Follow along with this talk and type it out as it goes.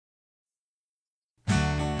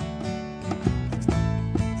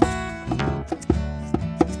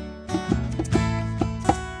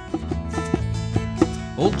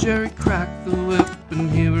Old Jerry cracked the whip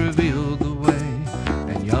and he revealed the way,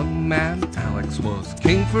 and young man Alex was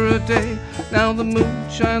king for a day. Now the moon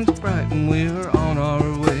shines bright and we're on our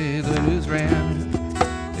way. The news ran it,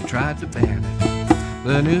 they tried to ban it.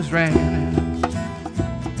 The news ran it.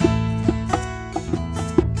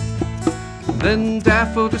 Then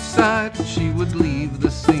Daffo decided she would leave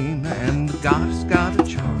the scene, and the goddess got a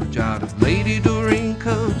charge out of Lady Doreen,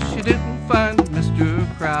 'cause she didn't find Mr.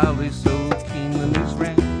 Crowley so keen. The news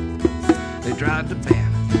ran it, they tried to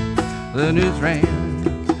ban it. The news ran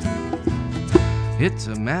it, it's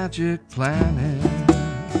a magic planet.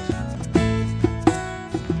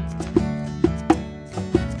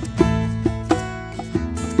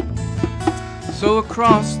 So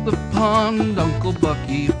across the pond Uncle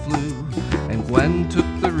Bucky flew, and Gwen took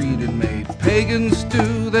the reed and made pagan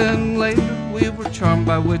stew. Then later we were charmed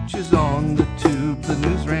by witches on the tube. The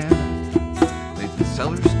news ran it, they'd been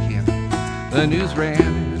sellers candy. The news ran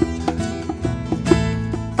it.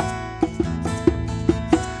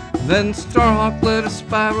 Then Starhawk led a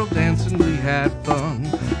spiral dance and we had fun.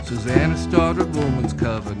 Susanna started Woman's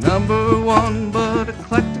Cover #1, but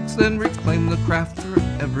eclectics then reclaimed the craft for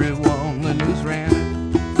everyone. The news ran it,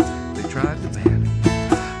 they tried to ban it.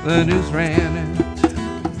 The news ran it,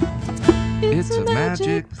 it's a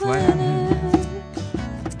magic planet.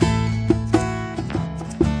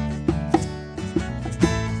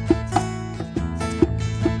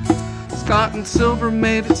 Scott and Silver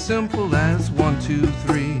made it simple as 1, 2,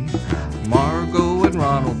 3. Margot and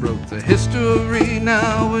Ronald wrote the history.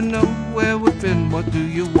 Now we know where we've been, what do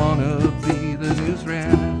you wanna be? The news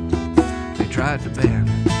ran it, they tried to ban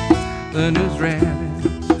it. The news ran it.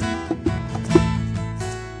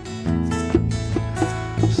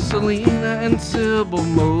 Selena and Sybil,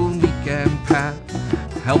 Monique and Pat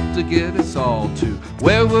helped to get us all to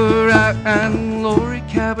where we're at, and Lori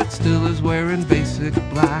Cabot still is wearing basic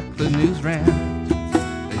black. The news ran it,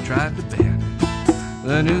 they tried to ban it.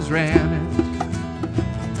 The news ran it,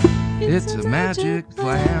 it's a magic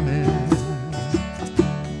planet.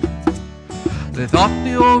 They thought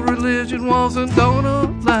the old religion wasn't gonna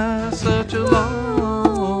last such a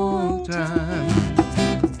long time,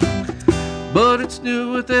 but it's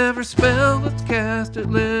new with every spell that's cast. It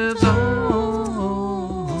lives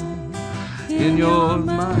on in your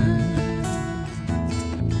mind.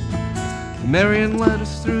 Marion led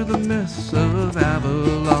us through the mists of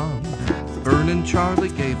Avalon. Burning Charlie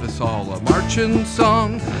gave us all a marching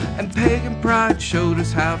song, and pagan pride showed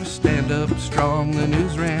us how to stand up strong. The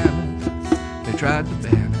news ran it, they tried to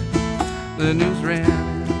ban it. The news ran it.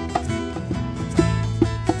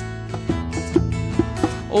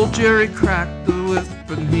 Old Jerry cracked the whip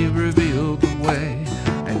and he revealed the way,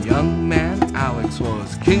 and young man Alex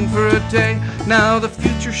was king for a day. Now the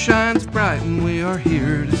future shines bright and we are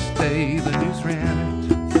here to stay. The news ran it,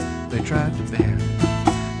 they tried to ban it.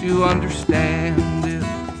 Do you understand it?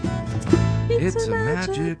 It's a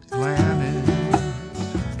magic planet.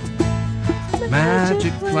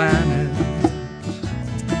 Magic planet.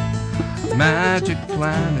 Magic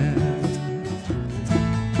planet.